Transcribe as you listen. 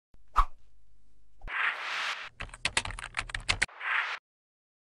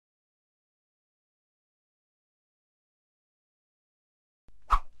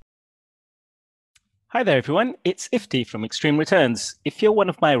Hi there, everyone. It's Ifti from Extreme Returns. If you're one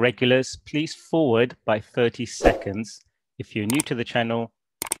of my regulars, please forward by 30 seconds. If you're new to the channel,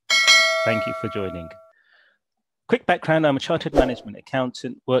 thank you for joining. Quick background, I'm a chartered management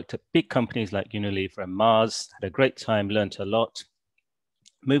accountant, worked at big companies like Unilever and Mars, had a great time, learned a lot.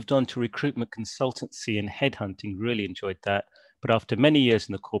 Moved on to recruitment consultancy and headhunting, really enjoyed that. But after many years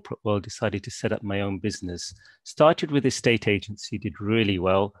in the corporate world, decided to set up my own business. Started with estate agency, did really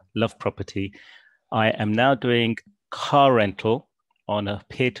well, love property. I am now doing car rental on a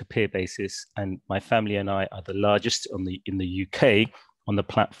peer-to-peer basis, and my family and I are the largest in the UK on the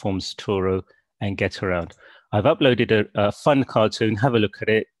platforms Etoro and Getaround. I've uploaded a fun cartoon. Have a look at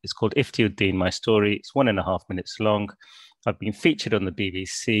it. It's called 𝙋𝙧𝙤𝙤𝙤𝙤, my story. It's 1.5 minutes long. I've been featured on the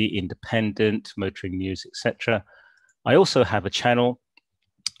BBC, Independent, Motoring News, etc. I also have a channel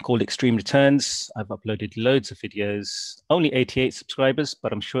called Extreme Returns. I've uploaded loads of videos, only 88 subscribers,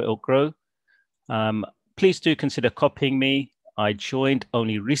 but I'm sure it'll grow. Please do consider copying me. I joined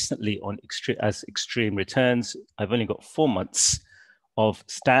only recently as Extreme Returns. I've only got 4 months of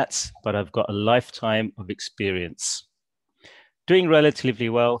stats, but I've got a lifetime of experience. Doing relatively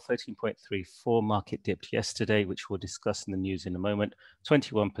well, 13.34, market dipped yesterday, which we'll discuss in the news in a moment,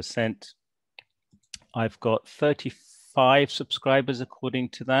 21%. I've got 35 subscribers according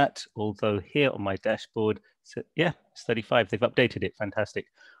to that, although here on my dashboard, so yeah, it's 35. They've updated it, fantastic.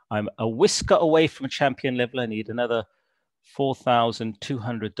 I'm a whisker away from champion level. I need another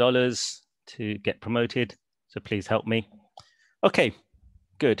 $4,200 to get promoted, so please help me. Okay,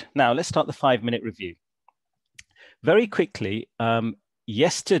 good. Now let's start the 5-minute review. Very quickly,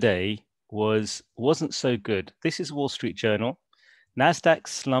 yesterday wasn't so good. This is Wall Street Journal. Nasdaq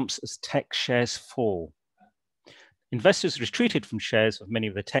slumps as tech shares fall. Investors retreated from shares of many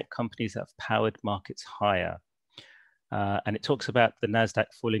of the tech companies that have powered markets higher. And it talks about the Nasdaq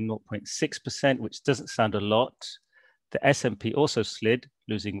falling 0.6%, which doesn't sound a lot. The S&P also slid,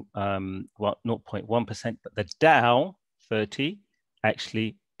 losing 0.1%, but the Dow 30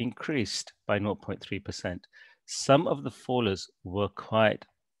 actually increased by 0.3%. Some of the fallers were quite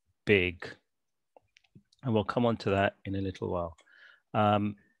big, and we'll come on to that in a little while.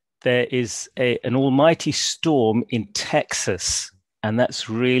 There is an almighty storm in Texas, and that's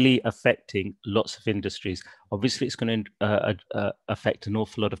really affecting lots of industries. Obviously, it's going to affect an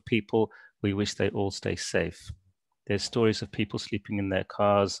awful lot of people. We wish they all stay safe. There's stories of people sleeping in their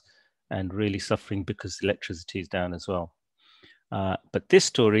cars and really suffering because electricity is down as well. But this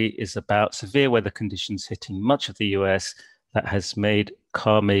story is about severe weather conditions hitting much of the US that has made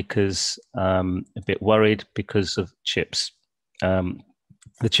car makers a bit worried because of chips.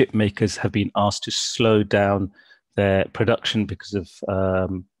 The chip makers have been asked to slow down their production because of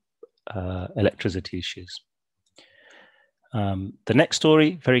electricity issues. The next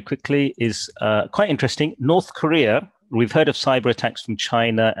story, very quickly, is quite interesting. North Korea, we've heard of cyber attacks from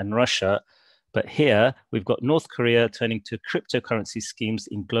China and Russia, but here we've got North Korea turning to cryptocurrency schemes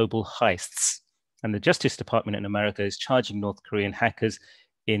in global heists. And the Justice Department in America is charging North Korean hackers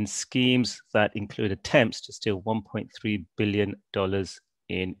in schemes that include attempts to steal $1.3 billion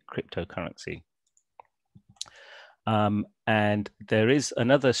in cryptocurrency. And there is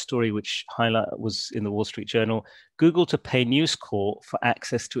another story which was in the Wall Street Journal. Google to pay News Corp for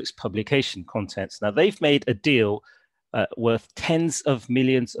access to its publication contents. Now, they've made a deal worth tens of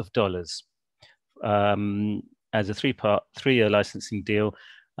millions of dollars as a three-year licensing deal.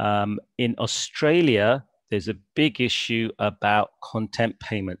 In Australia, there's a big issue about content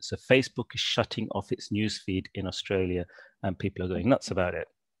payments. So Facebook is shutting off its newsfeed in Australia, and people are going nuts about it.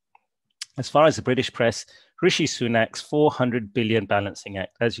 As far as the British press, Rishi Sunak's 400 billion balancing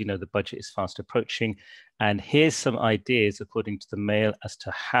act. As you know, the budget is fast approaching. And here's some ideas, according to the Mail, as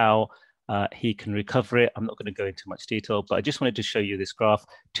to how he can recover it. I'm not going to go into much detail, but I just wanted to show you this graph.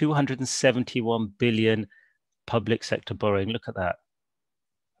 271 billion public sector borrowing. Look at that.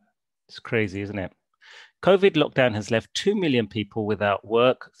 It's crazy, isn't it? COVID lockdown has left 2 million people without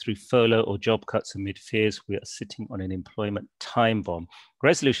work through furlough or job cuts amid fears we are sitting on an employment time bomb.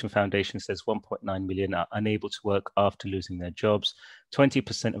 Resolution Foundation says 1.9 million are unable to work after losing their jobs.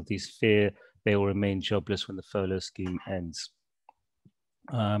 20% of these fear they will remain jobless when the furlough scheme ends.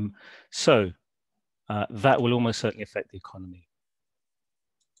 That will almost certainly affect the economy.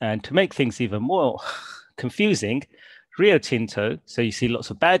 And to make things even more confusing, Rio Tinto, so you see lots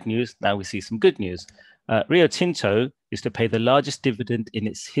of bad news, now we see some good news. Rio Tinto is to pay the largest dividend in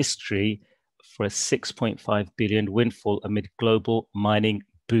its history for a 6.5 billion windfall amid global mining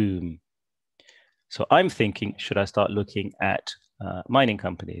boom. So I'm thinking, should I start looking at mining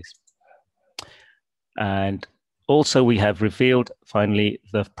companies? And Also, we have revealed, finally,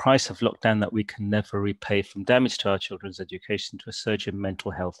 the price of lockdown that we can never repay, from damage to our children's education to a surge in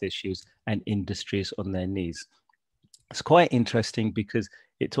mental health issues and industries on their knees. It's quite interesting because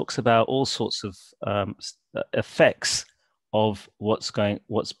it talks about all sorts of effects of what's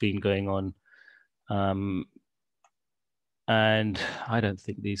been going on. And I don't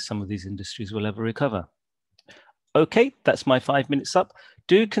think some of these industries will ever recover. Okay, that's my 5 minutes up.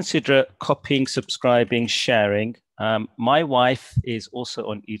 Do consider copying, subscribing, sharing. My wife is also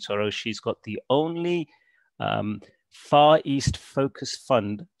on eToro. She's got the only Far East focused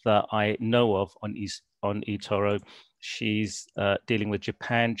fund that I know of on eToro. She's dealing with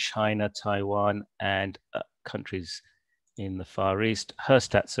Japan, China, Taiwan, and countries in the Far East. Her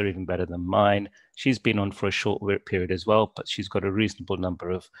stats are even better than mine. She's been on for a short period as well, but she's got a reasonable number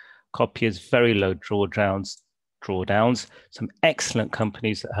of copiers, very low drawdowns, some excellent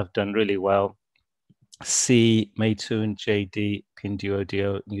companies that have done really well. Meituan, JD,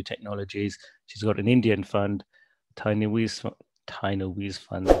 Pinduoduo, New Technologies. She's got an Indian fund, Taiwanese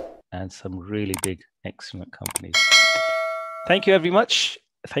fund, and some really big, excellent companies. Thank you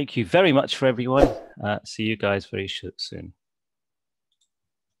very much for everyone. See you guys very soon.